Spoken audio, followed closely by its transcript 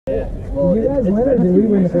You guys win or did we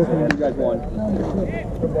win the first one? You guys won.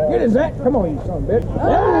 Get his that. Come on, you son of a bitch.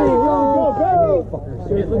 There you go,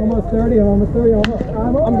 baby. Almost 30. I'm almost 30.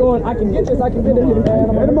 I'm going. I can get this. I can get it. Man,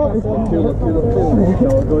 I'm hit him up. It goes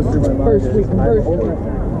through my mind. First week.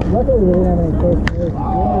 Luckily, we didn't have any close years.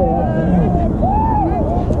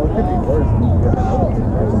 It could be worse.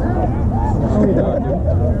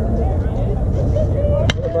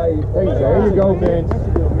 There you go, Vince.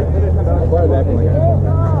 What are that like?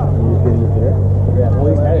 Yeah, well,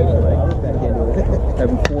 he's had it like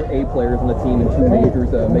having 4 A players on the team and 2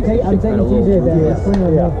 majors makes it kind of little.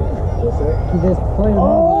 Just playing.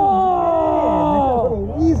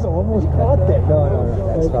 Oh! Weasel almost caught that.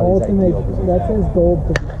 No. That's ultimate. That's his gold.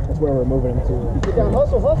 That's where we're moving him to. Get down,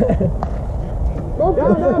 hustle.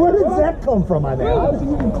 Where did that come from on that? I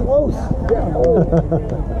wasn't even close.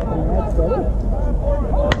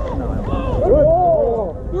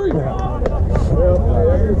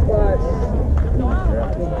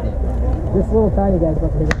 This little tiny guy's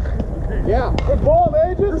about to hit it. Yeah. Good ball,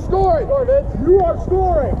 man. You're scoring. You are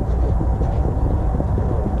scoring.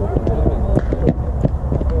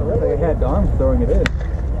 They had arms throwing it in.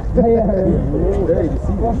 Yeah. Very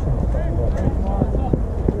deceiving.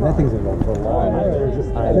 That thing's been going for a long time.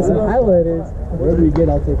 There's some highlighters. Whatever you get,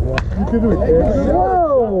 I'll take one. You can do it.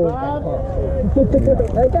 Whoa!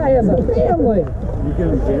 That guy has a family. You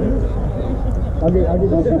can be James? I'll get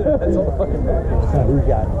that's all the fucking matters.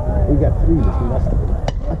 We got 3 between us.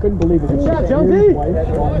 I couldn't believe it. Good shot, Jonesy!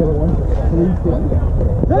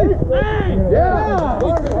 Yeah! I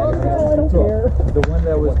don't care. The one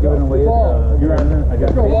that was given away I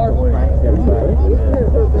got Brad.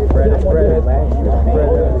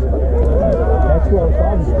 That's what I'm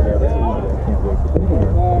talking about.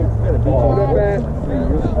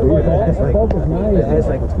 It has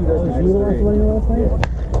like 2 dozen.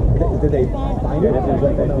 Did they find it?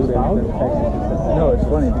 No, it's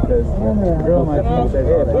funny because the girl on my team said,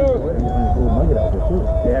 hey, there's a little nugget out there too.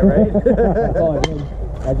 Yeah, right? That's all I did.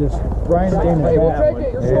 I just... Brian came hey, we'll take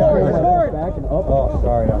it. You're scoring. Back and up. Oh,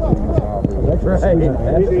 sorry. Right.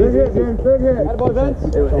 Big hit.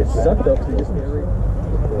 It sucked up to just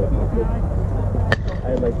I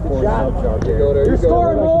had like 4 subs out there. You're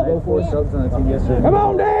scoring, Mo! 4 subs on the team yesterday. Come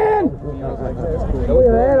on, Dan! Look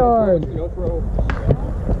at that arm.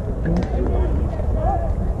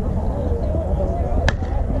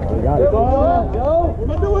 We got it. Go! What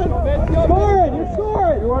am I doing? You're scoring! You're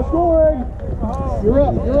scoring! You are scoring! You're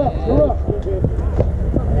up!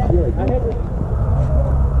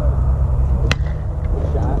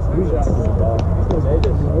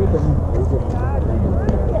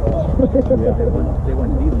 They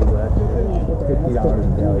went deeply last year. $50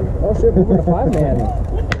 in value. Oh shit, we're going to 5-man.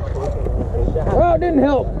 Oh, it didn't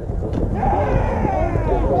help.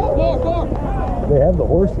 They have the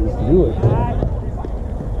horses to do it.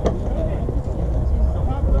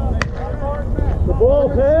 The ball,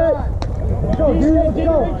 Pat! Go,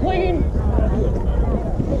 clean!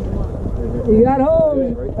 You got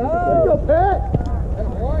home. Oh, go, Pat!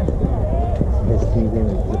 His team name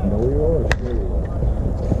is or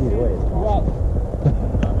either way.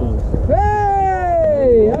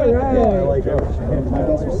 Hey! All right. I like that. My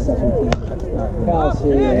guess was 17.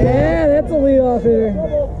 Yeah, that's a leadoff hitter.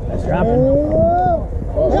 That's dropping.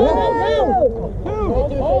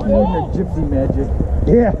 Gypsy magic.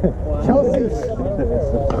 Yeah. Chelsea.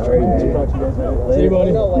 See you,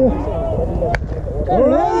 buddy.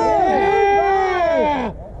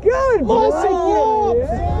 Yeah! Good muscle!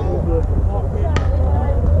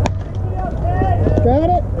 Got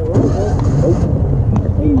it?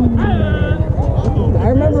 I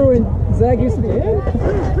remember when Zach used to be in.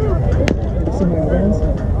 Some of my friends.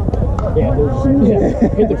 Yeah,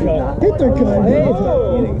 hit the cut. Hit the cut.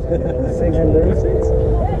 636.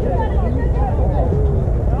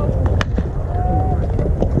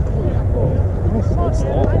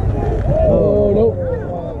 Oh, nope.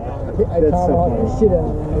 I tomahawked the shit out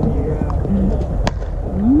of him.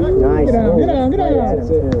 Nice. Get on.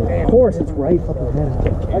 Of course, it's right fucking head.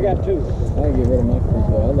 I got 2. I can get rid of my free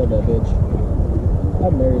throw. I love that bitch.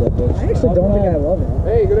 I'd marry that bitch. I actually don't think I love it.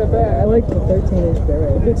 Hey, good at bat. I like the 13-inch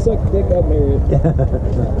barrel. If it sucked dick, I'd marry it.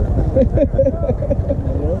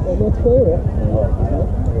 Let's play with it.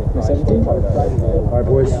 You're 17? All right,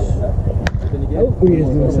 boys. We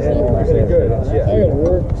just doing Saturday. Good. I gotta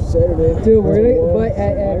work Saturday. Dude, we're gonna play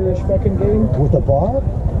at Irish fucking game. With the bar?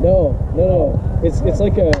 No. It's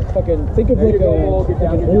like a fucking, think of like a oar for a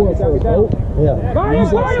boat. Yeah.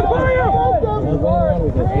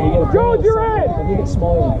 Jones, you're in! I think it's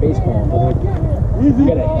smaller than baseball. You can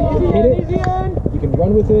hit it, you can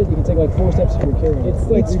run with it, you can take like 4 steps if you're carrying it.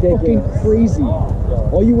 It's fucking crazy.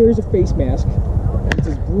 All you wear is a face mask. It's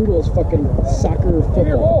as brutal as fucking soccer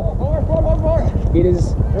football. It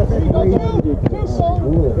is crazy ridiculous.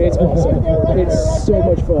 It's awesome. It's so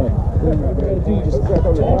much fun. Dude, just talk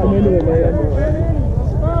them into it, man.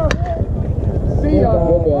 See ya.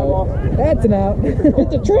 That's an out.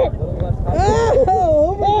 It's a trip.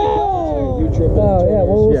 Oh my God. You tripped. Oh yeah.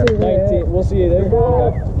 Well, we'll see. 19. We'll see you there.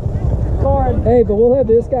 Hey, but we'll have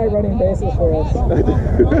this guy running bases for us.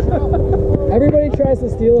 Everybody tries to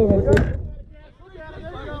steal him. And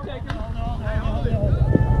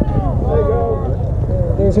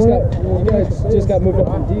there's one. You guys just got moved up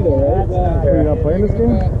from D, though, right? Are you not playing this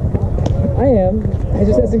game? I am. It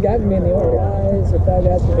just hasn't gotten me in the order. Guys or 5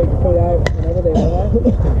 guys can take the put out whenever they want.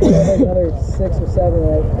 We have like another 6 or 7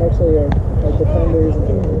 that actually are like defenders.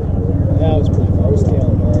 That was pretty far. I was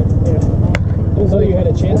tailing hard. Yeah. Even though you had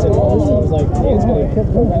a chance at first, it was like, Dan's gonna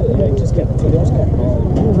kept going. Yeah, he just kept, they just kept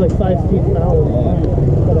going. It was like 5 feet an hour.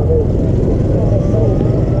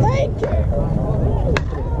 Thank you!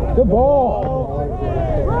 Good ball!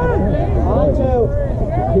 On two!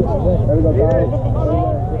 There we go, guys.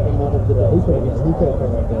 He could have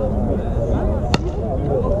come up there.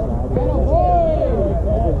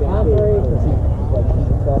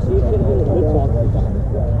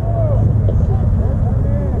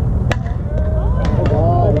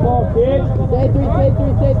 Ball, kid. Stay three.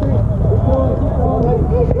 Keep going.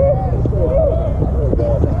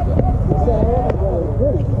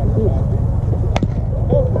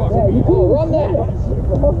 Yeah, you can run that.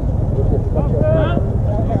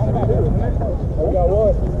 We got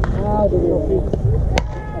one.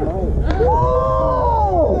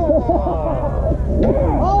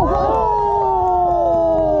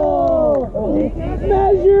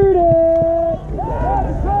 Measured it!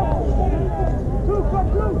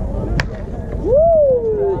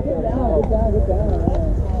 Get down.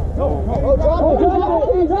 Drop it!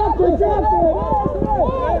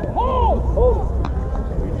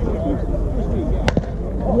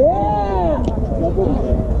 Yeah!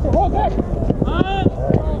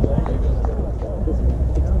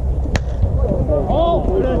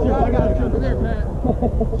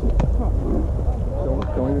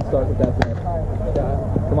 Don't even start with that thing.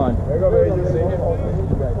 Come on. There you go, baby.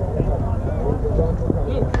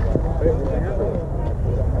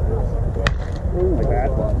 Like that.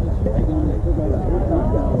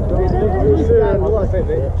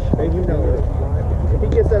 You know, if he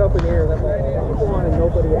gets that up in the air, that ball and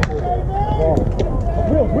nobody will.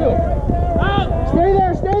 Real.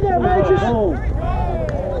 Stay there, man. Just.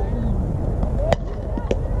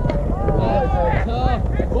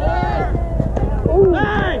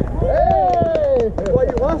 Hey! Why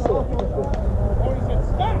you hustle?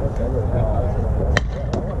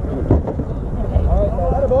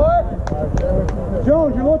 Atta boy!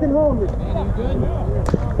 Jones, you're looking hungry.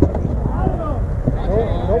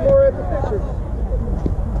 No more at the picture.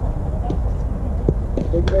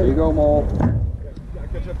 There you go, Mole. I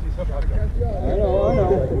know.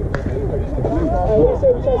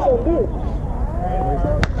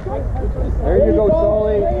 There you go,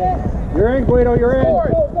 Sully. You're in, Guido, you're in.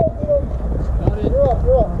 You're up.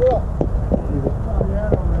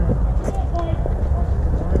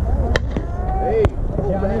 Hey.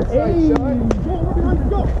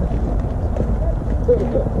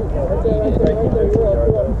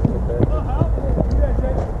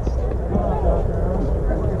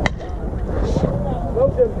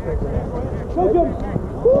 Go.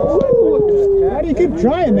 How do you keep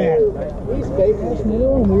trying that? He's faking.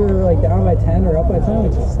 When we were like down by 10 or up by 10, we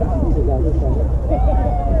just stopped.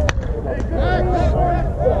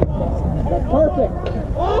 Perfect.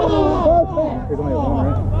 There's only one,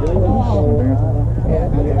 right?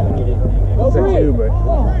 Yeah. I'll say 2, but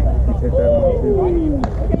you take that one too.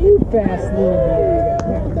 You fast little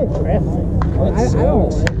I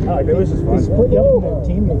don't. It was just fun. Just put you up in the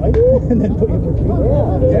team like, and then put you in the team.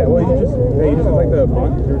 Yeah, well, you just like the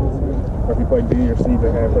bunt. Or if you play D or C,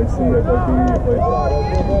 like I played C, I played D, I played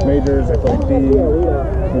majors, I played D,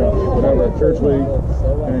 whatever, church league,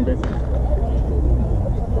 and then basically.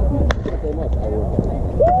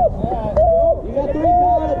 You got 3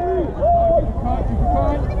 cards.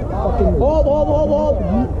 Hold.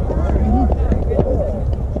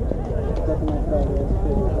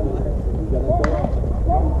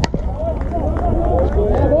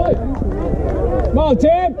 Come on,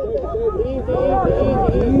 Tim!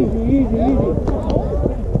 Easy.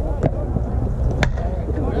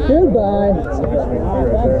 Goodbye.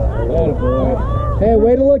 Hey,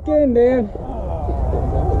 way to look in, Dan.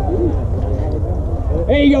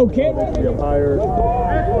 There you go, kid. Be up higher.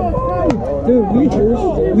 Dude, we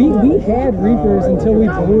had Reapers until we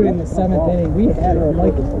blew it in the 7th inning. We had them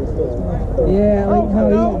like, yeah, like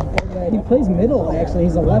no, he plays middle actually.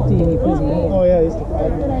 He's a lefty and he plays middle. Oh yeah, he's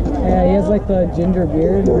yeah, he has like the ginger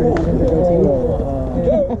beard or ginger goatee.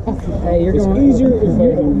 Yeah. Hey, you're going easier.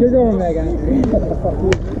 You're going back on.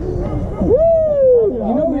 Woo!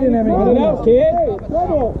 You know we didn't have any. Run it out, kid.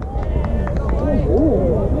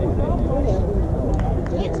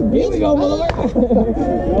 Here we go, motherfucker!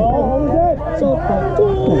 So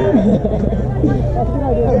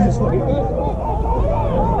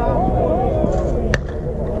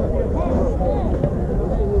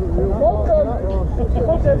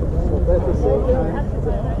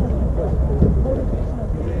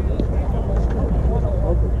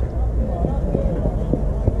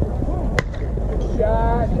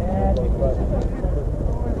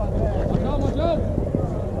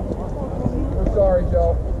sorry,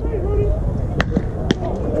 Joe.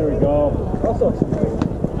 There we go. Russell.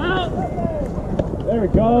 There we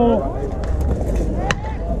go.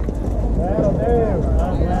 That'll do.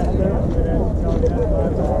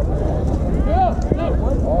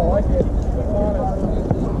 Oh, I like it.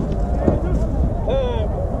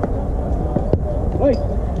 Wait.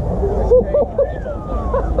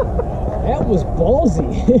 That was ballsy.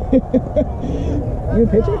 You a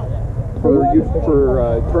pitcher? For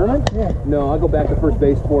tournament? Yeah. No, I'll go back to first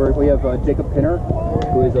base for it. We have Jacob Pinner,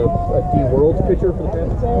 who is a D Worlds pitcher for the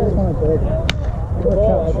past. I just want to break. Do you have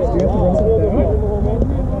to run something down?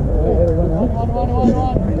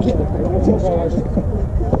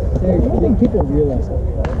 I think people realize it.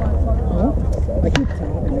 Huh? I keep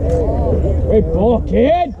talking. Great ball,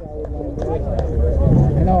 kid!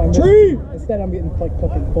 I know, I'm tree! Instead, I'm getting like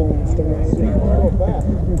fucking bull instead of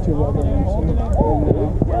you're too low.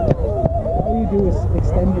 All you do is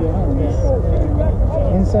extend your arms.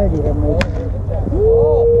 Inside, you have no.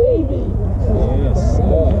 Oh, baby! Yes.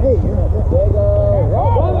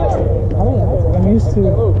 Hey, I'm used to.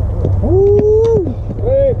 Ooh!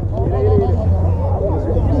 Hey!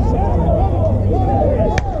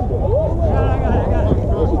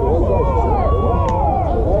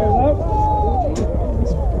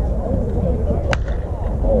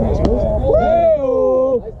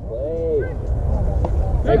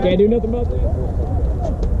 I can't do nothing about that.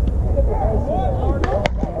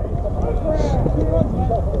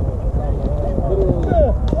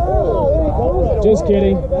 Just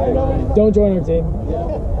kidding. Don't join our team.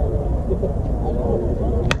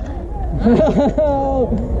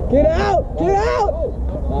 Get out! Get out!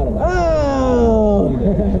 Oh!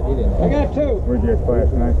 I got two. Where'd you guys play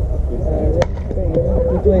tonight?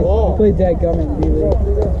 We played Dadgummit in B-League.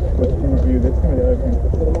 Which team of you? That's kind of the other team.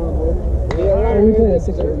 We played at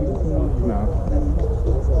 6 No.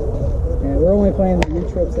 Yeah, we're only playing the U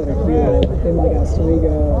trips that are here in like Oswego.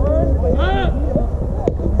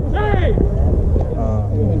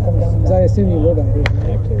 So I assume you live out here.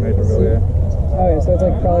 Naperville, yeah. Oh yeah, so it's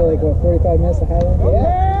like probably like what, 45 minutes to Highland?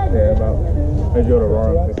 Yeah, about. I go to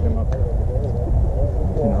Aurora and pick him up.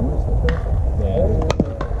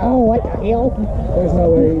 Oh, what the hell? There's no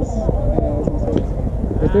way he's.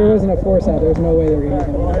 If there wasn't a force out, there's no way they were going to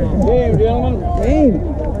get him. Game, gentlemen. Game!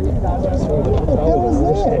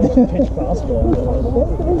 Pitch possible.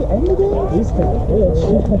 He's kind of pitch.